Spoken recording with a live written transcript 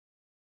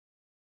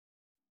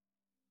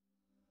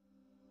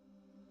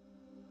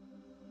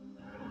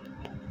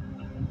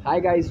Hi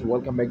guys,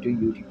 welcome back to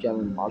YouTube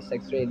channel Mars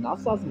Xray.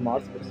 NASA's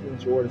Mars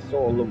Perseverance Rover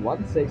Sol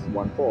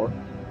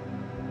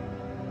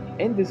 1614.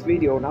 In this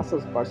video,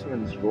 NASA's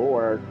Perseverance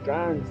Rover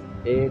turns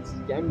its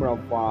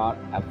camera for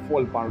a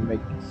full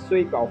panoramic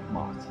sweep of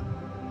Mars.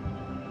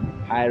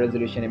 High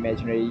resolution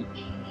imagery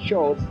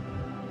shows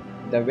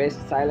the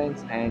vast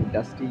silence and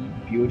dusty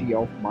beauty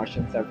of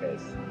Martian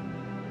surface.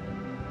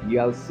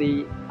 You'll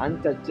see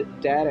untouched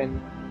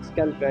terrain,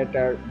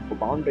 skeletal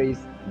boundaries,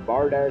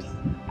 borders,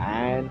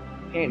 and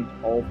hint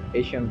of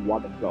Asian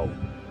water flow.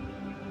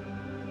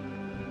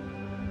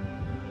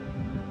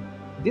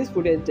 This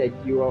footage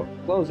takes you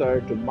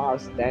closer to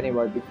Mars than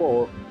ever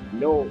before.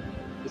 No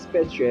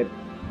spaceship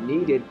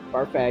needed,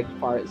 perfect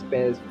for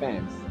space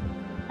fans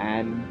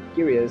and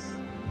curious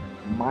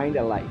mind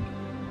alike.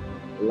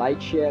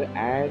 Like, share,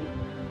 and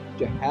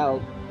to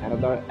help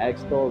another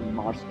explore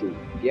Mars too.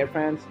 Dear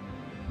friends,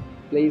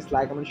 please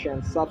like, comment, share,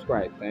 and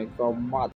subscribe. Thanks so much.